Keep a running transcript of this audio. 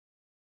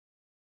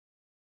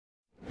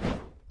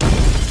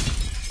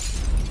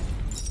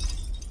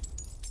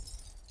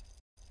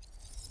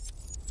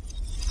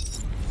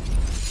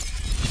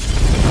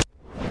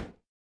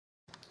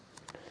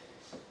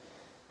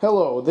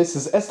Hello, this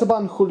is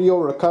Esteban Julio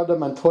Ricardo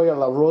Montoya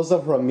La Rosa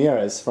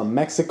Ramirez from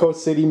Mexico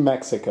City,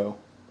 Mexico.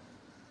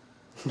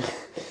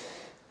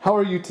 How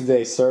are you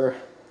today, sir?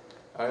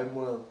 I'm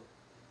well.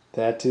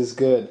 That is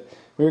good.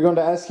 We're going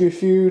to ask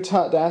you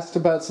asked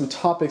about some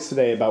topics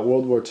today about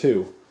World War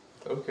II.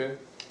 Okay.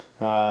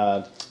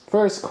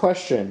 First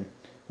question.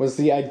 Was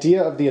the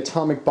idea of the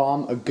atomic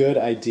bomb a good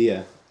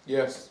idea?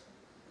 Yes.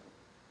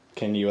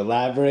 Can you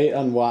elaborate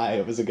on why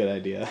it was a good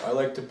idea? I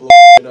like to blow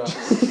it up.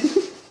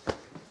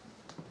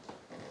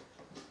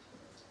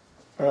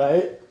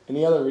 Alright,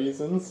 any other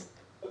reasons?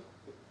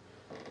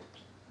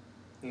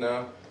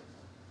 No.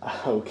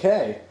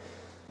 Okay.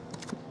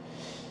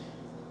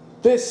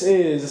 This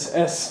is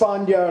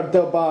Esfandiar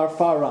Dabar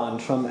Farhan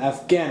from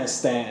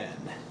Afghanistan.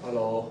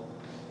 Hello.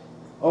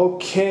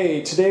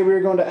 Okay, today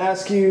we're going to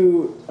ask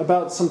you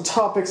about some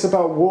topics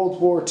about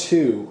World War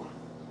II.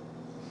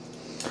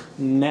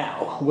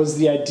 Now, was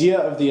the idea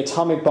of the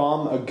atomic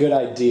bomb a good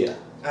idea?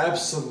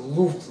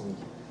 Absolutely.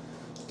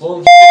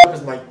 Blowing up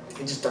is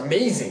just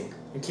amazing.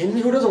 You kidding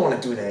me? Who doesn't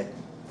want to do that?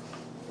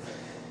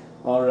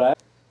 Alright.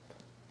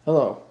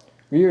 Hello,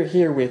 we are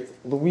here with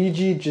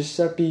Luigi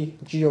Giuseppe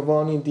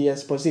Giovanni Di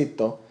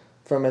Esposito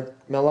from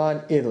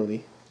Milan,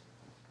 Italy.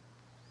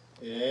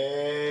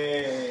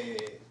 Yay!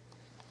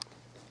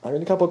 I have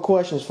a couple of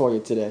questions for you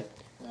today.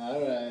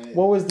 Alright.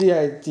 What was the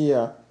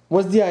idea?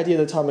 Was the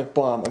idea of the atomic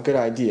bomb a good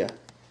idea?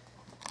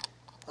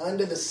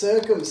 Under the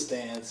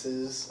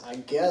circumstances, I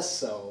guess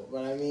so.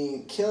 But I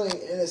mean, killing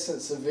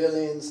innocent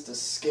civilians to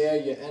scare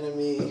your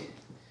enemy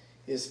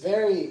is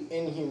very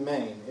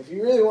inhumane. If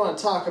you really want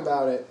to talk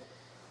about it,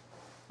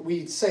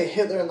 we'd say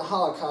Hitler and the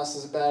Holocaust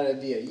is a bad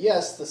idea.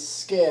 Yes, the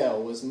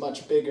scale was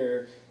much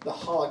bigger, the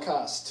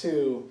Holocaust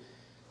too,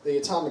 the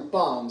atomic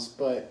bombs,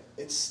 but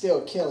it's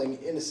still killing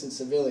innocent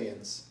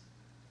civilians.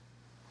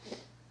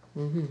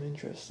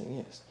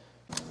 Interesting, yes.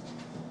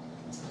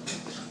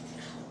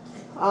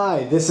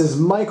 Hi, this is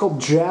Michael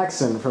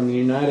Jackson from the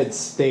United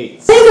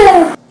States.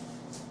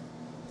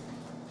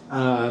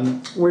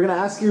 We're going to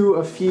ask you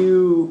a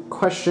few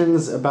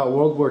questions about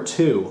World War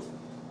II.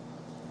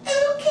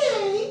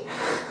 Okay.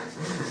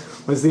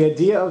 Was the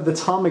idea of the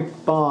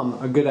atomic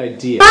bomb a good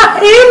idea?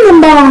 I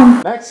am the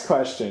bomb. Next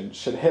question.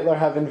 Should Hitler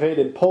have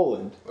invaded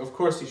Poland? Of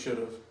course he should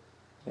have.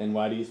 And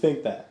why do you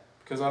think that?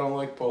 Because I don't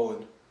like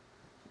Poland.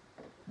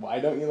 Why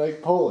don't you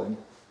like Poland?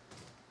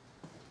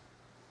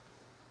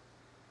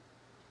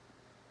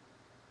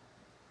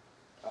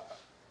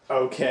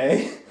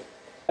 Okay.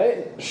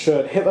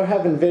 Should Hitler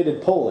have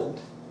invaded Poland?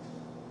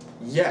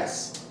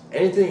 Yes.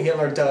 Anything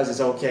Hitler does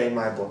is okay in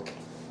my book.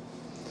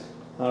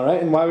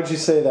 Alright, and why would you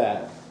say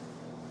that?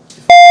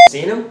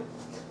 Seen him?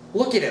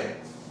 Look at him.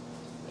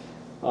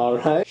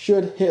 Alright.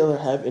 Should Hitler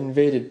have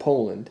invaded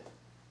Poland?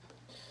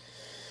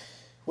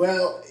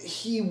 Well,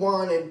 he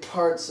wanted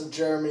parts of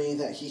Germany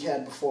that he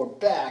had before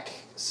back,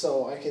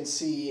 so I can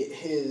see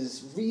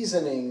his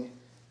reasoning,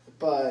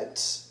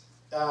 but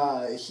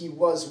he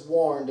was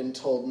warned and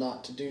told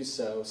not to do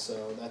so,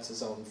 so that's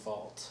his own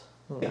fault.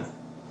 Yeah.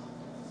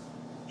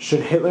 Should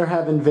Hitler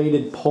have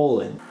invaded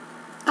Poland?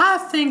 I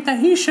think that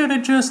he should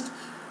have just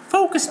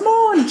focused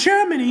more on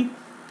Germany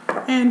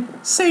and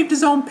saved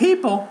his own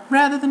people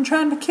rather than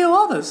trying to kill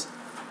others.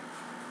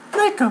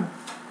 Make him.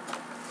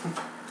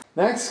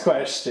 Next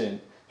question.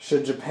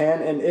 Should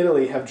Japan and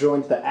Italy have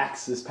joined the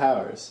Axis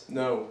powers?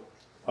 No.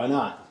 Why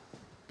not?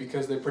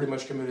 Because they pretty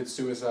much committed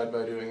suicide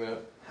by doing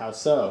that. How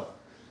so?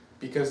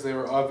 Because they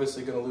were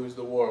obviously going to lose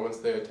the war once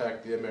they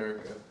attacked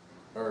America.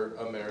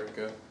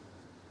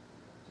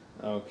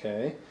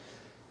 Okay.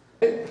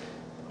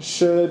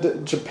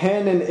 Should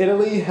Japan and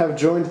Italy have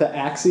joined the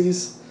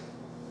Axis?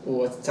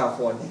 Ooh, it's a tough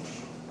one.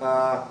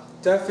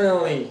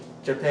 Definitely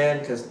Japan,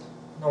 because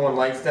no one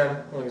likes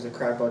them. No one gives a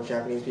crap about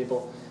Japanese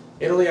people.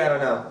 Italy, I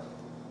don't know.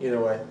 Either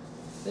way.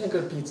 They have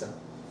good pizza.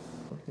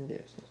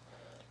 Yes.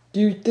 Do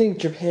you think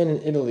Japan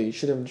and Italy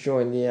should have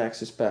joined the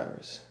Axis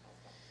powers?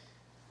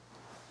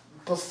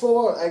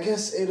 Before, I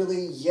guess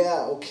Italy,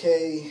 yeah,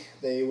 okay,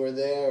 they were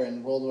there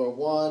in World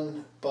War I,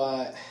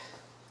 but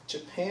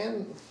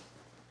Japan,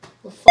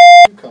 where the f***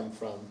 did you come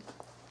from?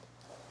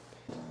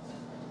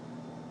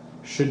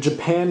 Should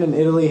Japan and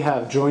Italy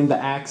have joined the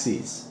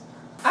Axis?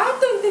 I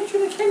think they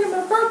should have came to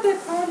my birthday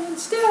party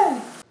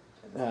instead.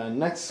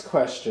 Next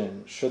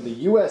question. Should the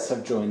U.S.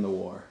 have joined the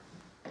war?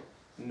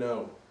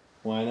 No.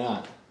 Why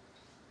not?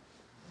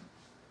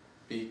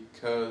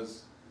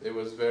 Because it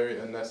was very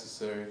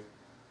unnecessary.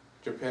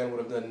 Japan would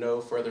have done no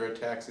further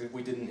attacks if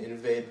we didn't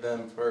invade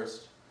them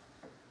first.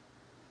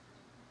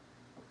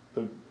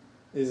 But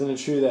isn't it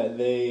true that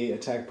they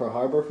attacked Pearl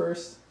Harbor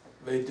first?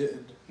 They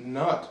did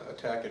not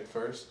attack it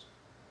first.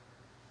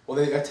 Well,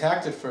 they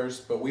attacked it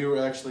first, but we were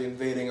actually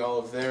invading all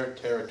of their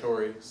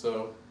territory,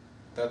 so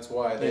that's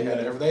why they had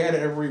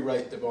every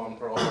right to bomb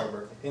Pearl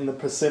Harbor. In the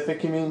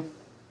Pacific, you mean?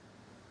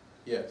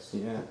 Yes.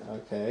 Yeah,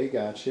 okay,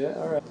 gotcha.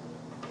 Alright.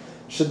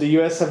 Should the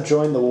U.S. have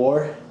joined the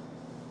war?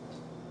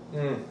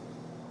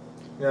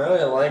 I don't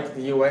really like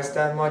the U.S.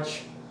 that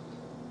much,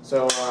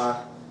 so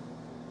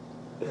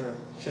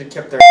should have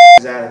kept their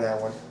out of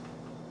that one.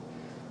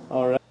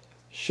 Alright.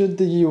 Should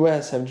the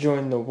U.S. have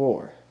joined the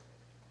war?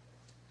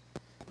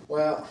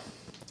 Well,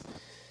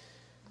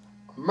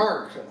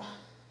 America.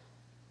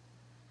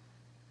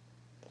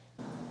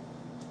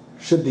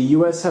 Should the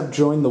U.S. have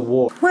joined the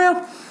war?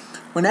 Well,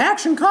 when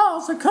action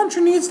calls, a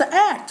country needs to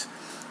act.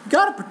 You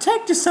gotta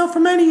protect yourself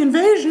from any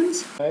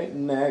invasions. Right,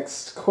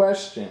 next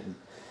question.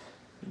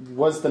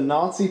 Was the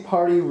Nazi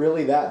Party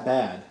really that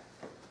bad?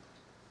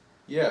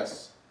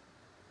 Yes.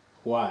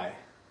 Why?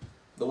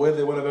 The way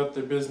they went about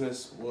their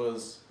business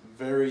was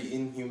very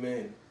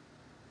inhumane.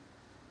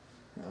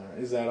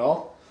 Is that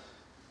all?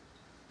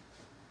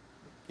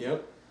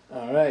 Yep.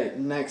 Alright,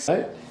 next.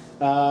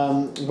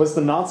 Was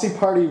the Nazi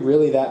Party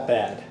really that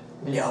bad?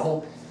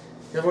 No.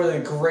 They're one of the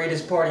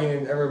greatest party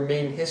ever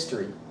made in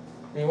history.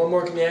 I mean, what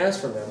more can you ask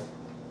from them?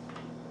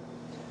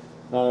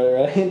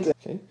 Alright.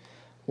 Okay.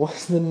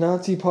 Was the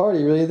Nazi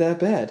Party really that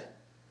bad?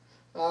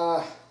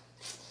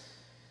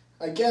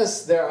 I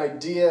guess their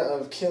idea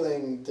of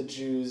killing the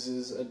Jews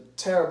is a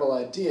terrible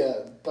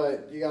idea,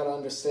 but you gotta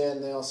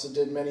understand they also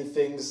did many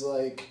things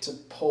like to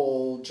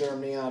pull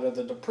Germany out of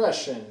the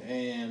Depression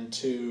and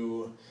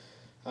to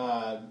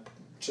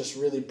just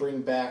really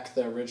bring back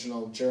the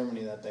original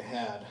Germany that they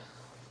had.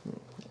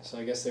 So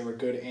I guess they were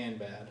good and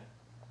bad.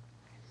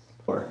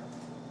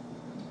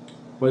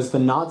 Was the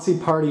Nazi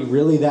Party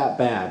really that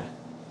bad?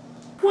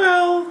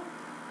 Well,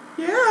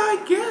 yeah,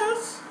 I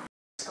guess.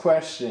 Next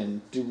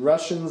question. Do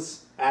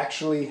Russians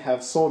actually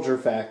have soldier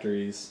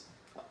factories?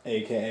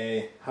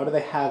 AKA, how do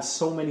they have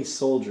so many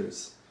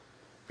soldiers?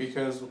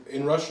 Because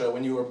in Russia,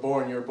 when you were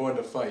born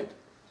to fight.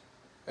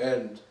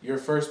 And your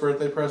first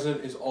birthday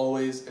present is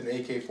always an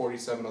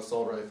AK-47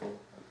 assault rifle.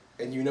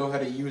 And you know how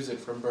to use it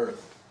from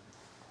birth.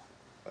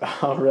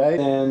 Alright.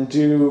 And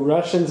do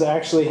Russians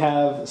actually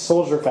have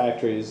soldier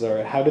factories,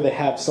 or how do they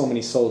have so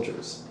many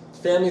soldiers?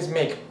 Families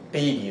make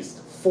babies.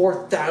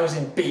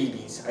 4,000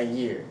 babies a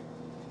year.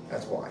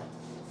 That's why.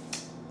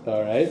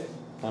 Alright.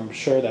 I'm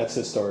sure that's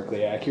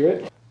historically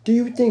accurate. Do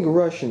you think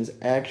Russians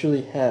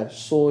actually have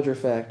soldier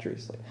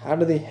factories? Like, how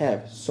do they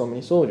have so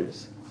many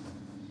soldiers?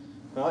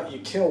 Well, you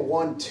kill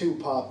one, two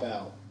pop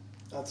out.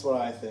 That's what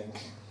I think.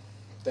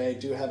 They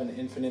do have an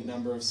infinite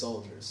number of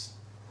soldiers.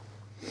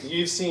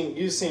 You've seen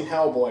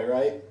Hellboy,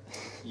 right?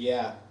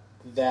 Yeah,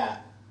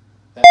 that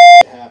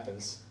shit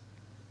happens.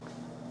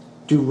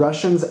 Do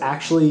Russians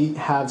actually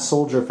have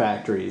soldier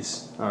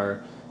factories?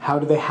 Or how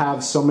do they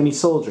have so many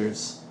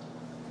soldiers?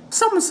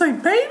 Someone say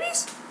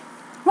babies?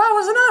 Why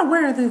wasn't I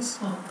aware of this?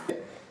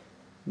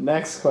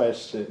 Next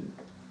question.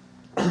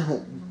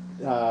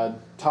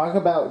 Talk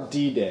about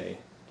D-Day.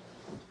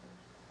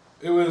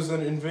 It was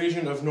an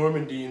invasion of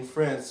Normandy in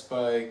France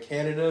by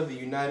Canada, the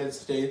United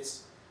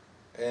States,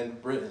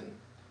 and Britain.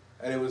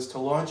 And it was to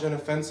launch an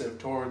offensive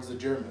towards the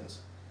Germans.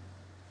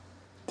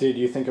 Did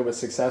you think it was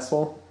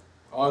successful?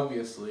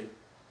 Obviously.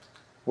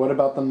 What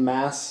about the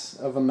mass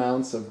of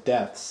amounts of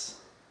deaths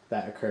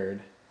that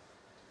occurred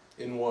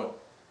In what?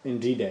 in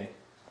D-Day?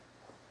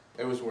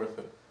 It was worth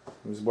it.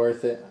 It was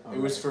worth it? It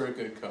was for a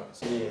good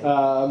cause.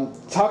 Yeah.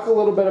 Talk a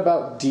little bit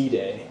about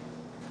D-Day.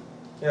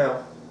 You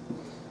know,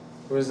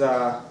 it was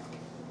a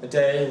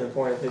day in the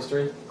point of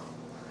history.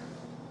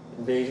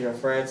 Invasion of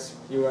France,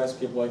 U.S.,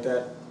 people like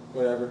that,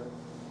 whatever.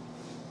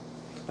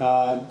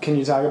 Can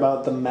you talk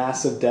about the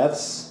massive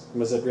deaths?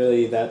 Was it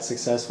really that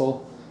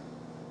successful?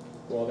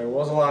 Well, there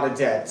was a lot of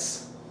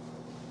deaths.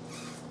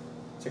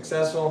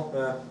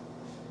 Successful?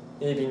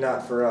 Maybe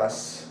not for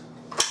us.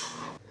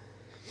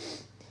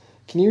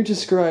 Can you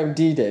describe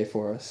D-Day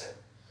for us?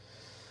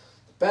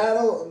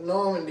 Battle of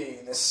Normandy.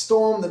 They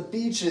stormed the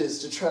beaches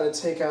to try to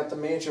take out the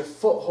major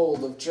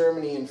foothold of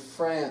Germany and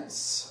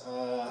France.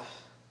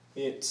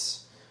 It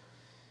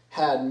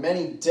had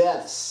many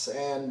deaths,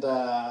 and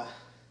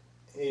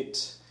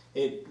it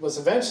was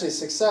eventually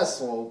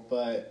successful,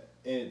 but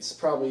it's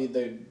probably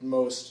the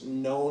most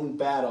known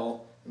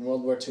battle in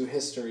World War II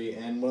history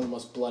and one of the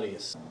most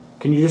bloodiest.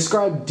 Can you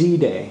describe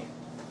D-Day?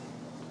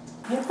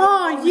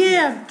 Oh,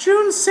 yeah,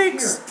 June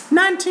 6,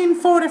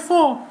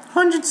 1944.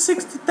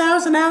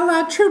 160,000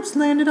 Allied troops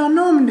landed on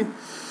Normandy.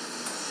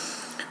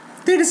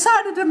 They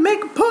decided to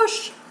make a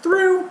push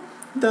through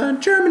the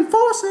German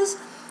forces,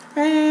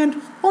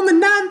 and only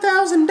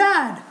 9,000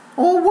 died,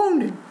 all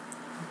wounded.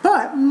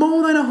 But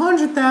more than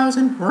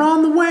 100,000 were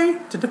on the way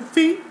to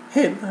defeat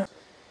Hitler.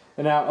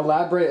 And now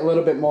elaborate a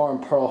little bit more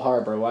on Pearl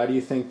Harbor. Why do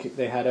you think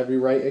they had every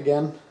right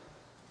again?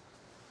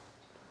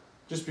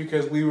 Just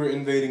because we were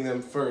invading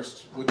them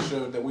first, which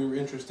showed that we were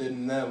interested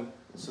in them,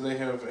 so they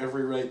have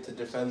every right to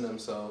defend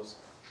themselves.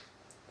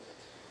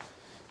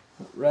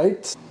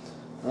 Right.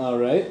 All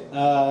right.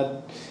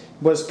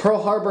 Was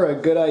Pearl Harbor a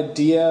good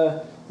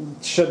idea?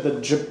 Should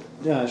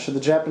the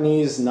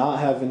Japanese not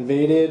have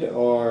invaded,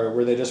 or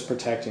were they just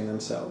protecting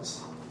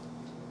themselves?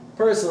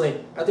 Personally,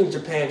 I think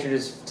Japan should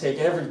just take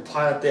every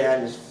pilot they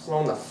had and just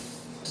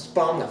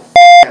bomb the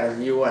out of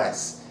the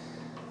U.S.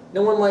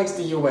 No one likes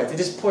the U.S. They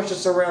just push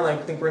us around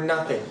like think we're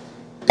nothing.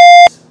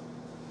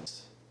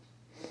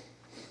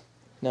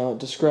 Now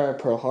describe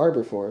Pearl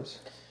Harbor for us.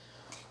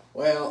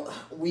 Well,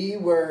 we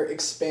were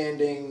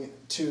expanding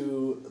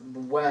to the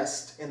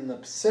west in the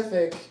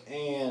Pacific,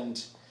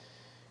 and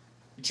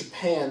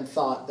Japan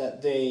thought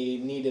that they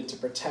needed to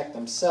protect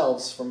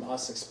themselves from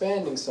us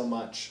expanding so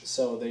much,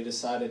 so they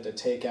decided to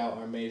take out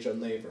our major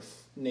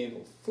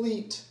naval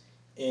fleet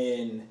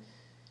in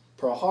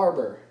Pearl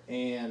Harbor,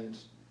 and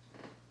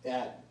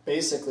that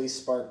basically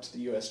sparked the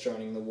U.S.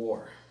 joining the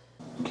war.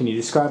 Can you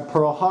describe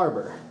Pearl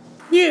Harbor?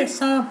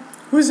 Yes, it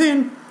was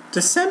in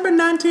December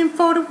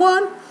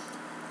 1941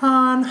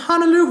 on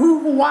Honolulu,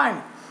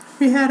 Hawaii.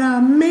 We had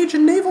a major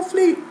naval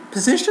fleet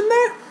positioned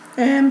there,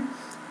 and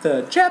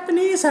the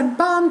Japanese had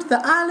bombed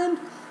the island,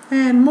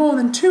 and more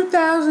than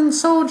 2,000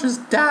 soldiers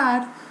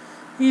died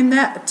in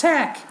that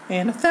attack,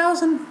 and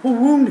 1,000 were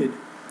wounded.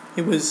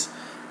 It was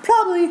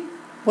probably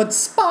what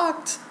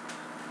sparked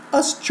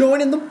us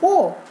joining the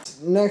war.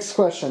 Next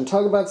question.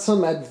 Talk about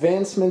some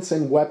advancements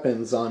in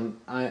weapons on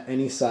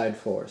any side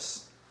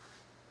force.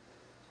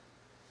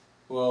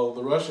 Well,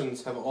 the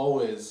Russians have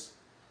always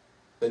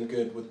been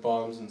good with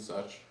bombs and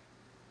such.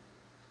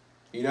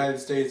 The United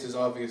States is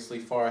obviously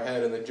far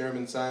ahead, and the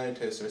German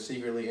scientists are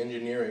secretly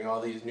engineering all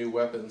these new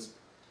weapons,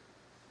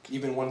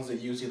 even ones that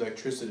use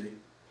electricity.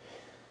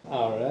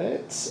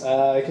 Alright.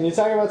 Can you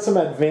talk about some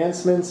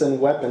advancements in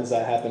weapons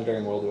that happened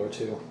during World War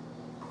II?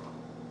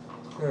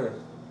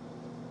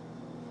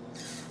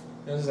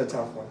 This is a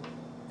tough one.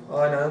 Oh,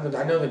 I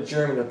know the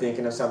Germans are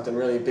thinking of something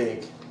really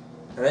big.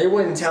 And they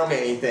wouldn't tell me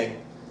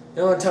anything.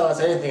 They don't tell us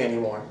anything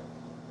anymore.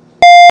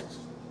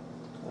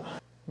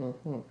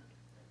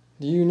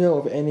 Do you know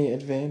of any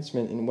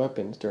advancement in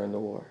weapons during the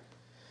war?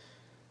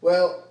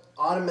 Well,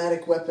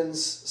 automatic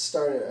weapons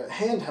started,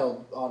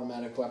 handheld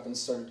automatic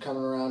weapons started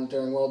coming around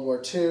during World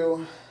War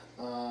II.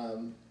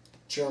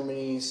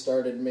 Germany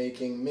started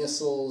making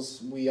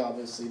missiles. We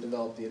obviously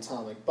developed the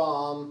atomic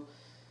bomb.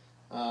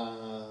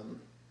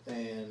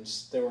 And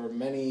there were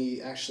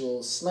many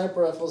actual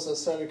sniper rifles that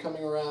started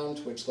coming around,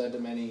 which led to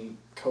many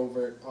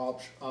covert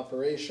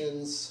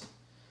operations.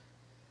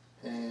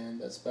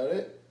 And that's about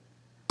it.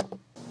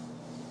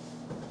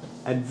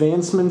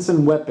 Advancements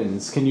in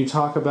weapons. Can you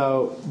talk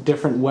about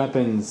different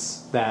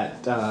weapons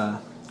that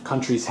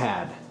countries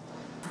had?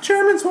 The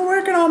Germans were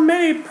working on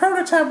many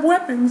prototype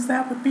weapons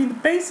that would be the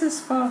basis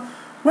for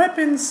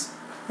weapons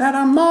that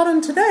are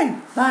modern today,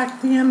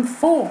 like the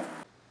M4.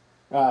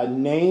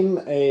 Name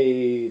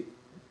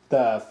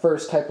the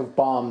first type of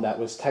bomb that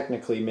was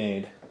technically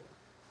made.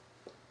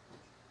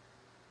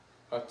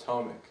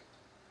 Atomic.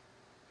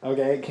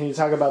 Okay, can you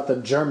talk about the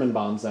German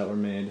bombs that were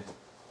made?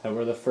 That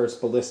were the first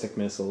ballistic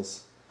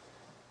missiles?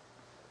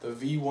 The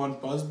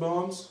V-1 buzz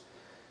bombs?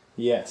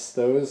 Yes,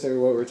 those are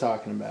what we're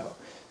talking about.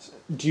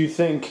 Do you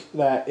think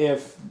that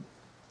if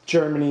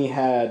Germany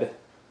had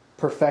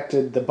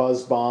perfected the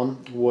buzz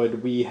bomb,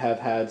 would we have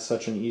had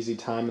such an easy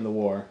time in the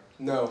war?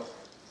 No.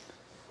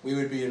 We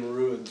would be in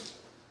ruins.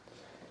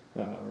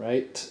 All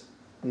right.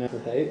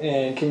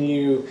 Okay. And can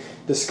you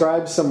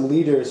describe some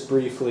leaders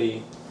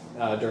briefly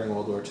during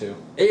World War II?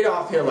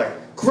 Adolf Hitler,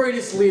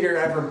 greatest leader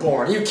ever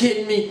born. Are you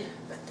kidding me?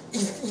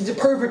 He's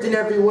perfect in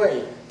every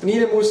way.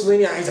 Benito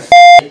Mussolini, he's a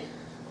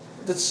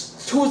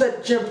who's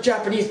that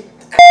Japanese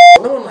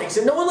asshole? No one likes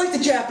him. No one likes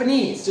the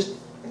Japanese. Just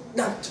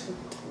not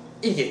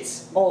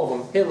idiots. All of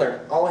them.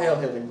 Hitler. All hail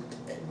Hitler.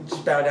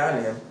 Just bow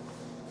down to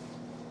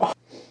him.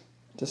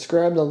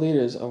 Describe the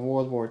leaders of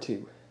World War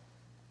II.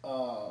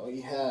 We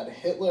had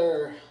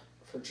Hitler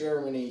for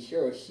Germany,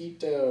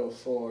 Hirohito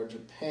for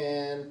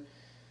Japan,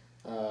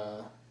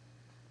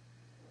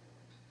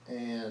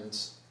 and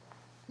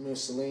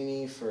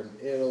Mussolini for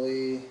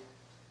Italy,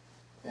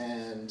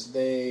 and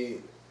they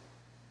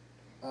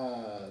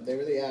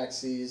were the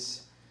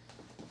Axis.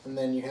 And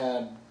then you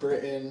had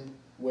Britain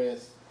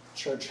with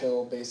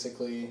Churchill,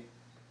 basically.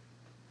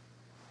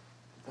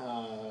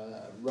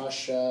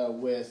 Russia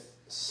with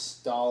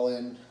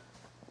Stalin,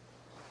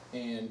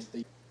 and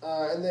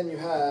then you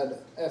had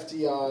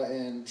FDR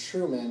and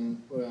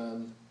Truman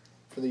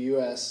for the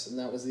U.S., and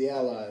that was the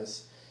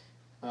Allies.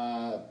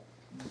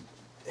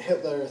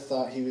 Hitler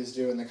thought he was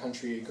doing the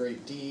country a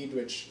great deed,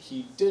 which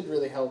he did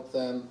really help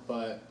them,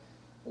 but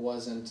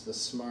wasn't the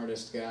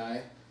smartest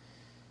guy.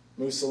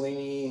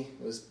 Mussolini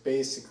was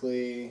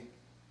basically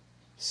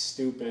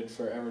stupid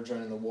for ever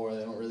joining the war.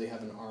 They don't really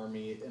have an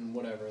army and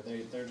whatever.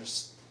 They're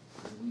just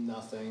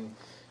nothing.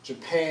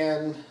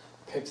 Japan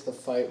picked the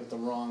fight with the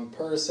wrong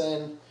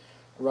person.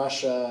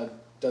 Russia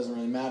doesn't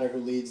really matter who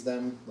leads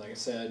them. Like I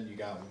said, you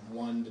got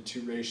 1 to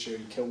 2 ratio.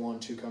 You kill 1,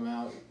 2 come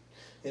out.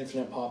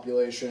 Infinite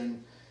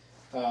population.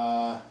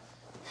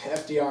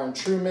 FDR and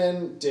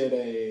Truman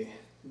did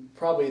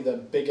probably the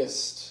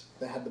biggest.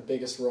 They had the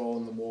biggest role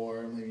in the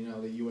war. You know,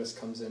 the U.S.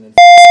 comes in and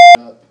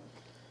up.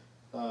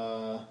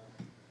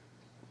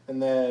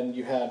 And then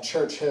you had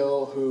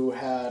Churchill, who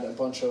had a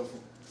bunch of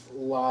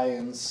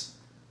lions.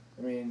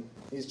 I mean,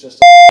 he's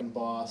just a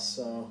boss.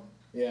 So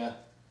yeah.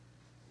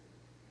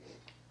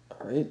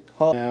 All right.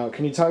 Now,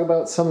 can you talk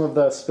about some of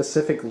the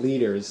specific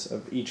leaders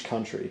of each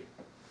country?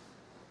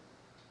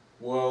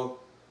 Well,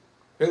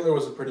 Hitler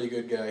was a pretty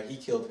good guy. He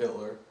killed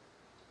Hitler.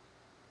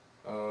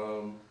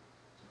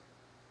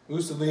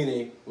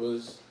 Mussolini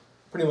was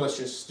pretty much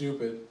just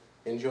stupid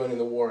in joining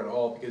the war at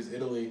all because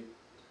Italy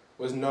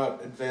was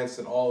not advanced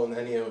at all in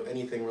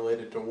anything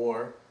related to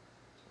war.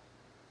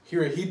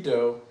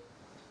 Hirohito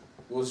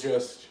was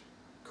just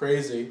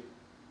crazy.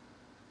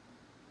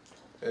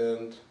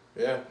 And,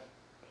 yeah.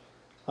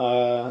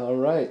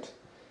 Alright.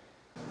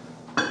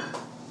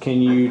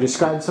 Can you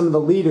describe some of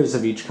the leaders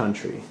of each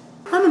country?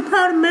 I'm a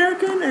proud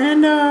American,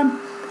 and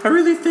I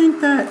really think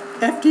that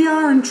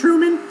FDR and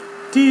Truman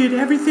did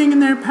everything in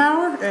their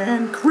power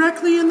and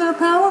correctly in their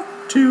power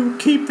to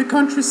keep the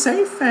country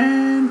safe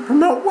and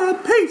promote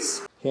world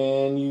peace.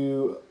 Can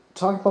you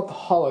talk about the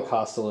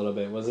Holocaust a little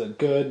bit? Was it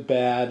good,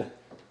 bad?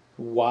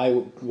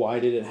 Why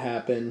did it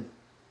happen?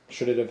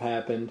 Should it have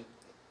happened?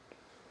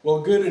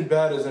 Well, good and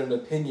bad is an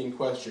opinion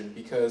question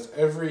because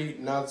every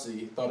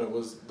Nazi thought it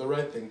was the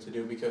right thing to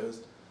do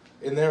because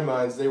in their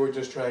minds they were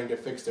just trying to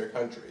fix their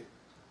country.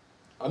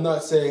 I'm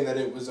not saying that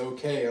it was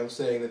okay, I'm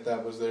saying that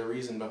that was their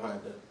reason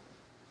behind it.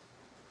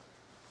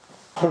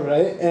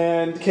 Alright,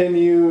 and can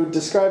you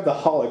describe the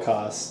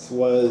Holocaust?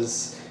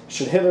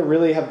 Should Hitler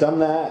really have done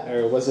that,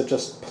 or was it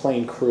just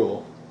plain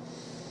cruel?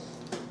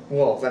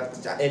 Well,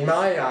 in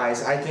my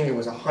eyes, I think it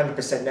was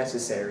 100%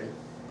 necessary.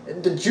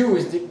 The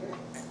Jews,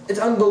 it's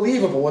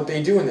unbelievable what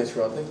they do in this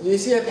world. You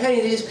see a penny,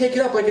 they just pick it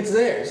up like it's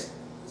theirs.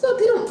 So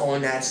they don't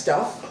own that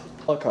stuff.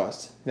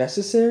 Holocaust,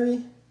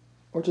 necessary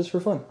or just for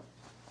fun?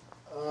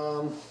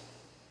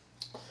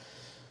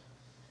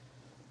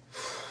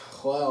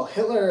 Well,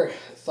 Hitler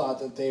thought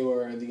that they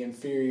were the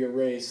inferior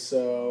race,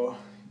 so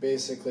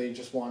basically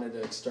just wanted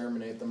to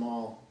exterminate them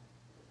all.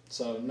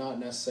 So not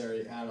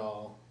necessary at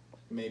all.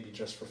 Maybe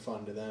just for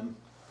fun to them.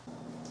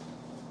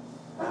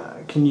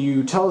 Can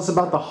you tell us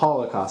about the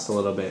Holocaust a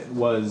little bit?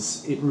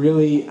 Was it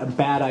really a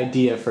bad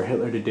idea for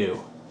Hitler to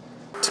do?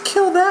 To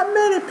kill that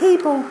many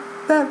people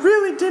that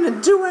really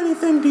didn't do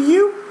anything to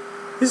you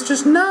is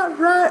just not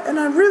right, and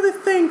I really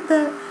think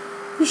that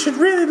you should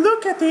really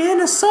look at the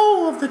inner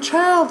soul of the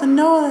child and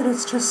know that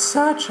it's just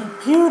such a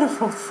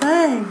beautiful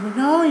thing, you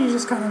know? You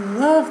just gotta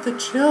love the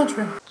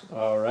children.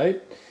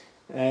 Alright,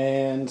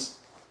 and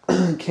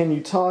can you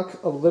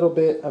talk a little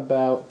bit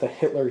about the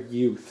Hitler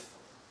Youth?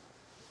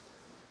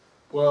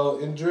 Well,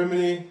 in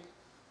Germany,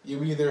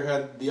 you either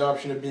had the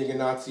option of being a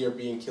Nazi or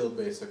being killed,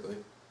 basically.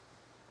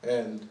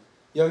 And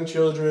young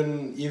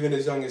children, even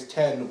as young as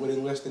 10, would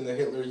enlist in the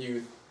Hitler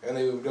Youth, and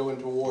they would go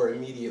into war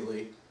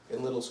immediately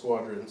in little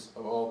squadrons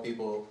of all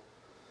people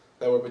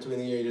that were between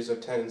the ages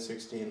of 10 and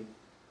 16.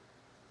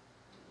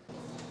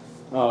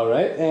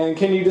 Alright, and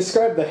can you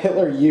describe the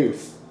Hitler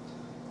Youth?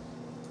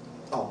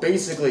 Oh,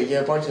 basically, you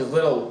have a bunch of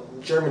little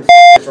German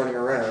running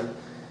around,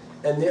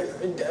 and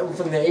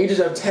from the ages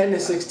of 10 to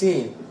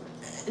 16,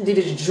 they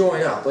just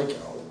join up. Like,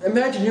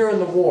 imagine you're in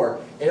the war,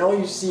 and all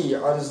you see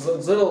are these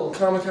little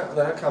not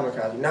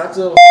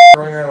little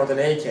running around with an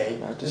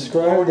AK, just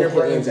blowing their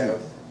brains out.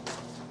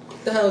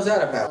 What the hell is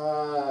that about?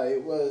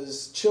 It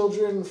was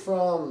children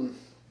from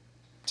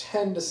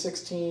 10 to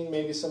 16,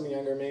 maybe some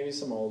younger, maybe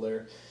some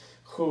older,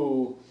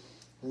 who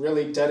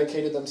really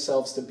dedicated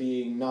themselves to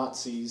being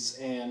Nazis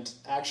and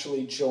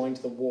actually joined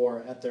the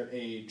war at their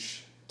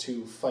age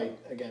to fight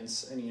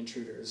against any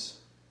intruders.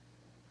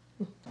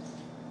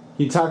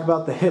 You talk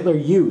about the Hitler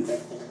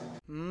Youth.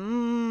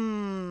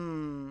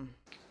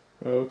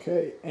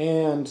 Okay,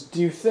 and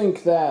do you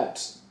think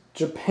that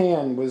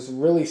Japan was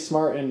really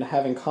smart in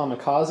having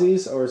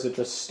kamikazes, or is it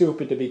just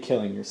stupid to be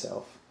killing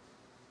yourself?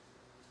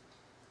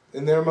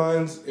 In their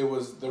minds, it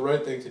was the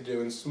right thing to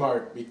do and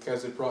smart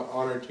because it brought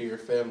honor to your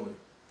family.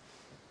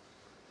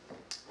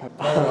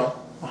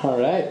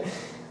 Alright.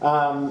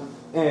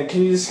 And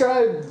can you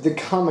describe the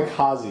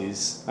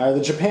kamikazes?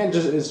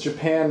 Is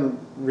Japan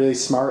really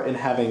smart in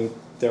having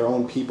their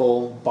own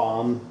people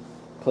bomb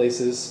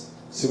places,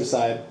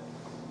 suicide?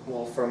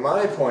 Well, from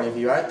my point of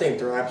view, I think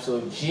they're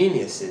absolute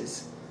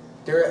geniuses.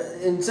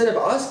 Instead of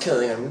us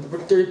killing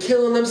them, they're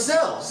killing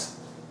themselves.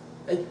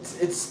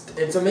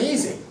 It's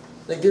amazing.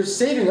 Like, they're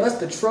saving us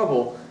the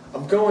trouble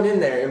of going in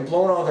there and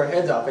blowing all their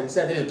heads off.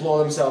 Instead, they just blow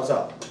themselves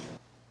up.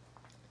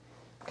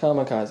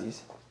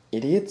 Kamikazes,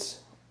 idiots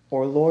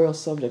or loyal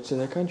subjects to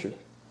their country?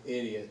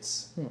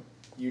 Idiots.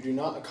 You do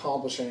not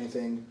accomplish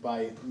anything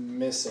by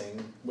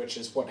missing, which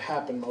is what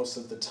happened most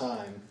of the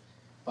time,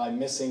 by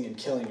missing and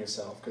killing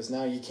yourself, because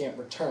now you can't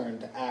return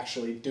to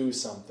actually do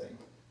something.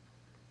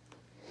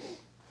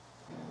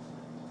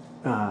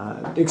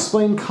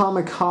 Explain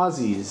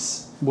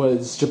kamikazes.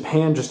 Was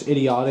Japan just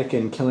idiotic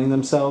in killing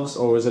themselves,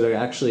 or was it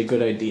actually a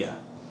good idea?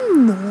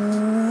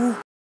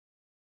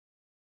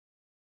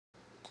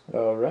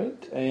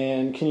 Alright,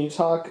 and can you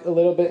talk a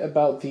little bit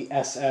about the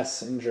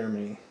SS in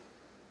Germany?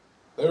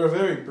 They were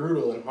very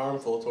brutal and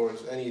harmful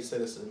towards any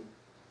citizen.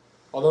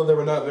 Although there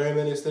were not very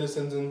many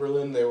citizens in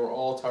Berlin, they were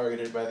all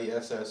targeted by the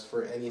SS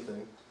for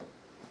anything.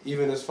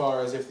 Even as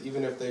far as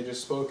even if they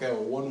just spoke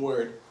out one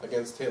word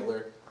against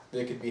Hitler,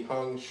 they could be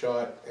hung,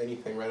 shot,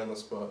 anything right on the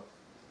spot.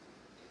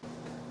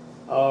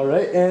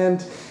 Alright,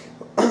 and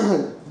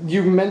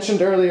you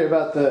mentioned earlier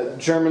about the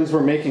Germans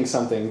were making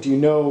something. Do you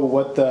know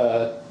what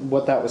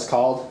that was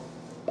called?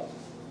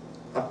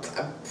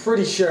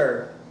 pretty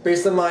sure.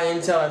 Based on my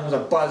intel, it was a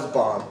buzz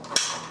bomb.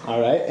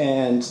 All right,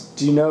 and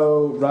do you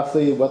know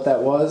roughly what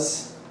that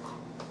was?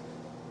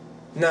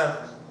 No.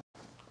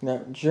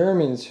 Now,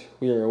 Germans,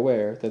 we are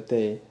aware that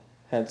they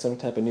had some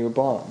type of new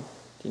bomb.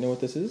 Do you know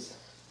what this is?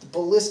 The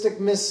ballistic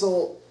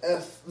missile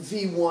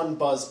V1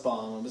 buzz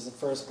bomb. It was the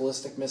first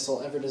ballistic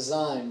missile ever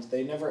designed.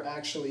 They never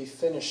actually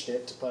finished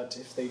it, but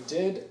if they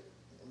did,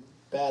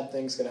 bad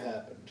things could have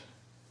happened.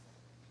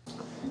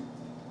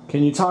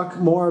 Can you talk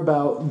more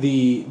about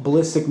the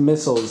ballistic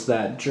missiles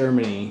that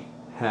Germany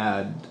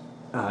had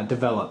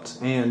developed,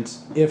 and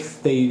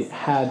if they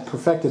had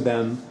perfected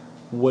them,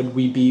 would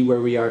we be where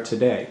we are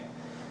today?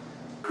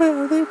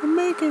 Well, they were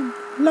making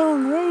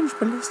long-range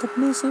ballistic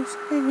missiles,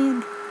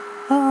 and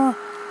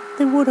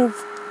they would have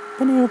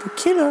been able to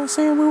kill us,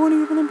 and we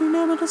wouldn't even have been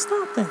able to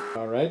stop them.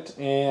 All right,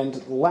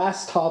 and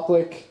last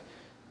topic.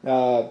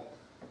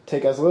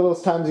 Take as little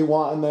time as you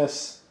want on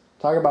this.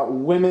 Talk about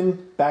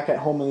women back at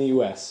home in the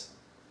U.S.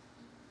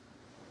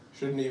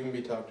 Shouldn't even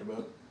be talked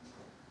about.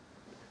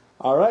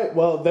 All right,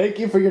 well, thank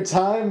you for your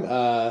time.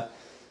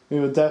 We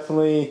will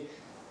definitely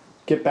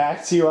get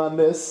back to you on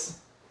this.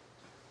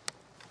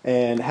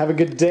 And have a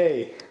good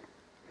day.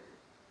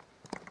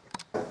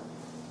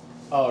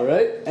 All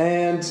right,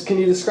 and can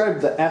you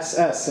describe the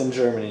SS in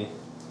Germany?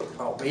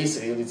 Oh,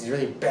 basically, these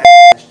really bad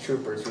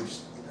troopers who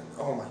just,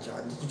 oh my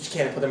god, you just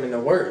can't put them into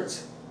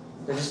words.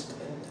 They're just,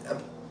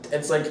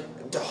 it's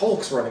like the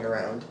Hulks running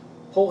around.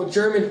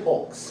 German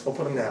Hulks, we'll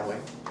put them that way.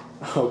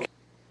 Okay.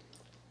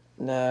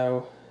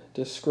 Now,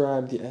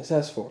 describe the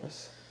SS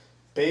force.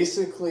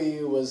 Basically,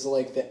 it was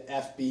like the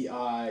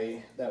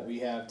FBI that we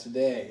have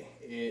today.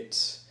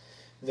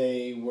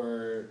 They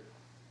were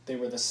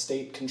the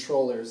state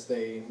controllers.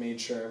 They made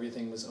sure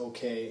everything was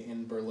okay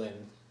in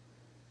Berlin.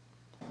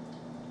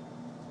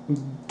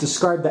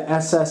 Describe the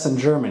SS in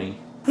Germany.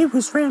 It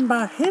was ran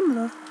by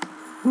Himmler,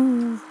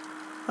 who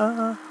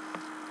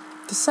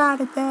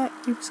decided that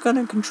he was going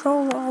to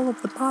control all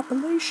of the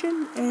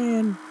population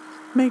and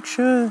make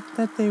sure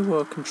that they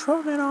were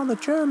controlling all the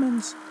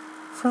Germans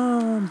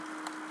from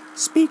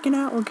speaking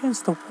out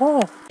against the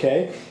war.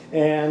 Okay,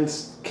 and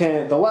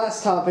the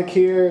last topic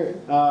here,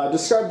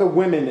 describe the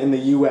women in the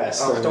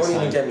U.S. Oh, don't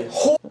even get me.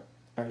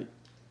 Alright,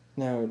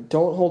 now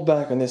don't hold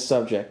back on this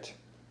subject.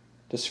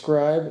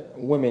 Describe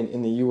women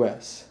in the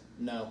U.S.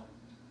 No.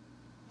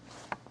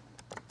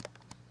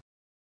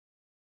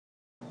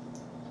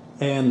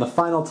 And the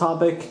final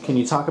topic, can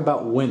you talk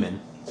about women?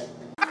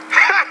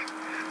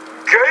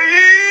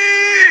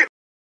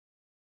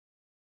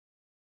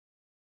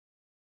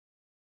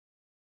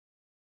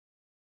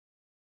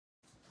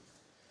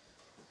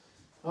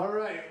 All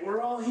right,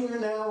 we're all here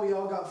now. We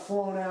all got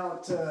flown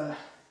out to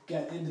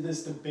get into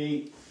this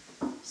debate.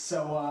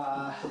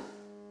 So,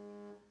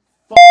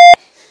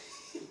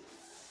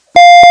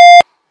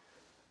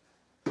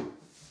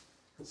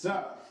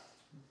 So,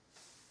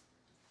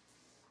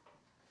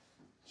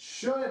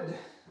 should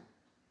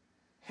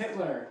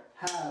Hitler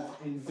have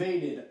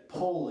invaded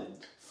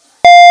Poland?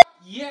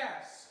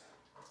 Yes!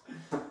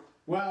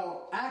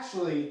 Well,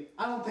 actually,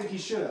 I don't think he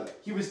should have.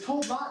 He was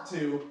told not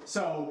to,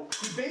 so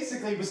he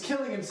basically was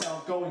killing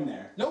himself going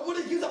there.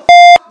 Nobody gives a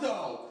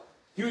though!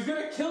 He was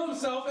gonna kill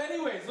himself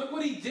anyways. Look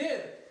what he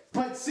did.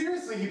 But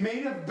seriously, he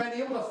may have been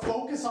able to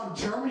focus on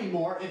Germany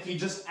more if he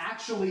just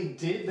actually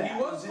did that.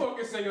 He was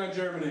focusing on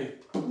Germany.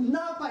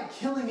 Not by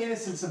killing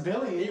innocent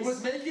civilians. He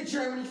was making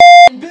Germany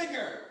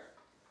bigger!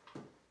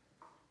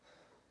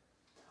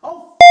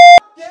 Oh,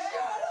 yeah!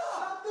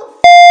 Shut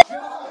the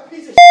God,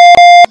 piece of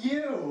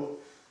you!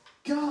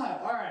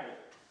 God, alright.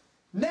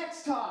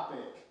 Next topic.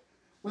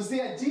 Was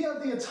the idea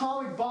of the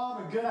atomic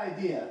bomb a good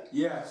idea?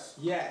 Yes.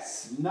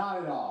 Yes.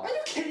 Not at all. Are you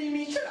kidding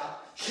me? Shut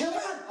up. Shut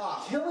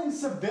up. Killing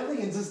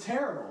civilians is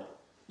terrible.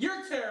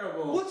 You're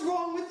terrible. What's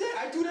wrong with that?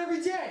 I do it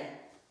every day.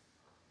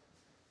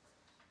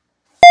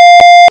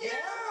 You!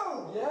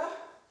 Yeah?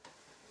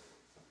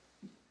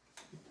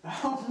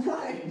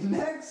 Alright,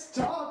 next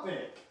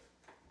topic.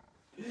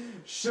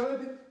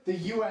 Should the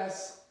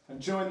U.S. have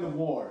joined the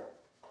war?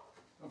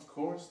 Of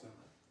course not.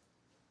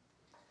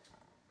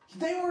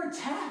 They were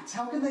attacked.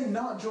 How can they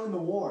not join the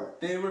war?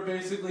 They were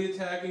basically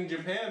attacking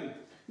Japan.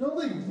 No,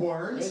 they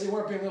weren't. Maybe they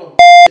weren't being little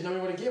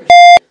nobody would have given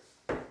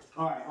a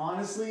Alright,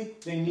 honestly,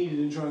 they needed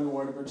to join the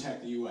war to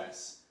protect the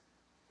U.S.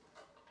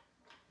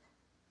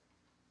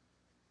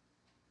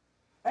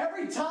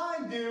 Every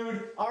time,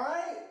 dude!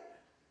 Alright?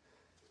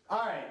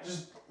 Alright,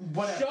 just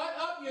whatever. Shut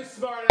up, you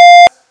smart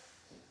ass!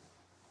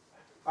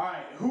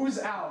 Alright, who's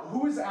out?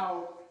 Who is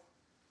out?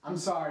 I'm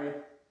sorry.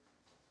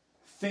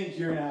 Think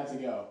you're gonna have to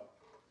go.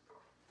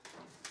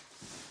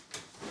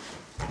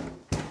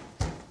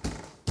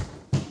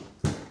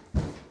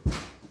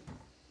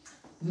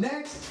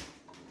 Next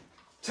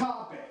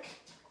topic.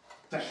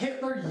 The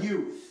Hitler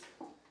Youth.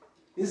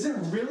 Is it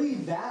really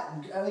that,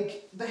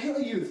 like, the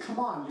Hitler Youth, come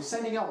on, you're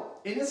sending out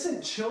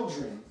innocent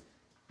children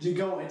to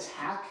go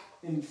attack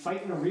and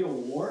fight in a real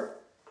war?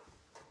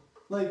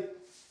 Like,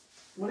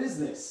 what is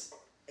this?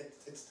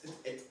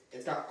 If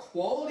It's got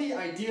quality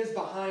ideas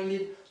behind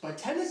it, but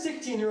 10 to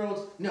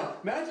 16-year-olds, no.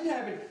 Imagine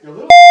having your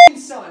little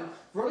son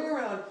running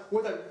around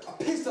with a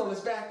pistol in his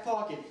back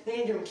pocket and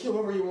he can kill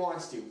whoever he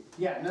wants to.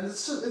 Yeah, no,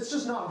 it's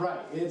just not right.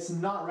 It's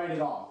not right at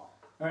all.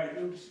 Alright,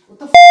 what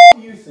the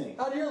do you think?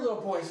 How do your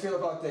little boys feel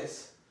about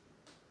this?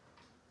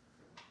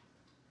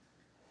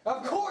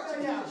 Of course!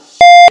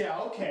 Yeah,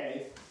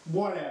 okay.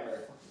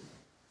 Whatever.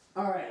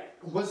 Alright,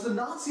 was the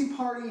Nazi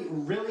Party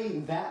really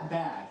that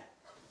bad?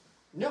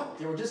 No,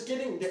 they were just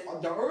getting,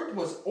 the earth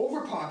was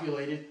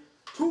overpopulated,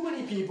 too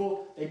many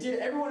people, they did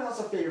everyone else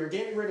a favor,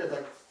 getting rid of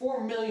like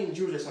 4 million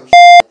Jews or some shit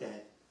like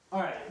that.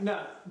 Alright,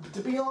 no,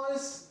 to be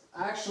honest,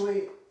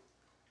 actually,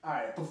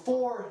 alright,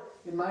 before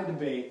in my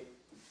debate,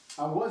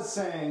 I was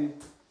saying,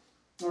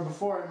 or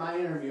before in my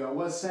interview, I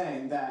was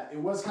saying that it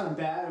was kind of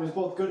bad, it was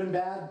both good and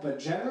bad, but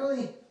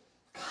generally,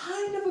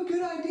 kind of a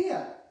good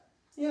idea.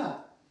 Yeah,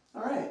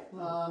 alright,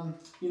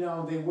 you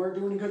know, they were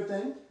doing a good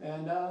thing,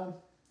 and,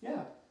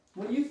 yeah.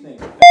 What do you think?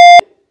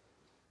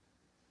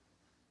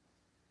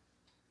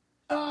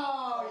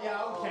 Oh,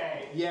 yeah,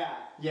 okay.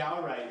 Yeah,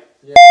 alright.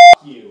 Yeah.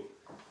 You.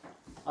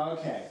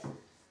 Okay.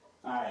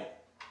 Alright.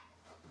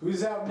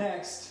 Who's out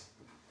next?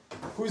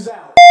 Who's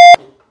out?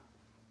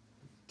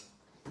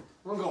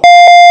 I'm going.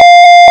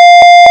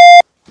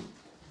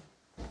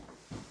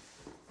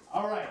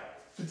 Alright.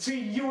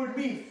 Between you and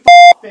me,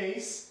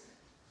 face.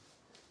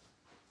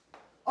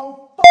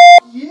 Oh,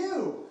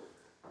 you!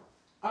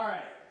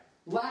 Alright.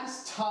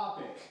 Last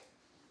topic.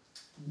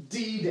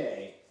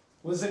 D-Day.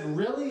 Was it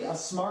really a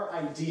smart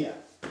idea?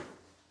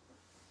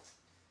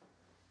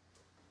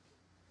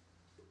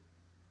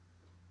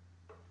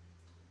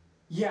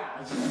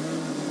 Yeah.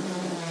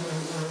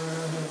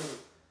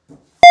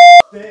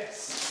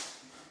 This.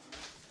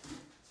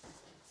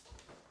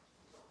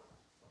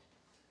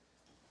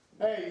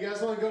 Hey, you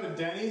guys want to go to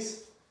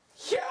Denny's?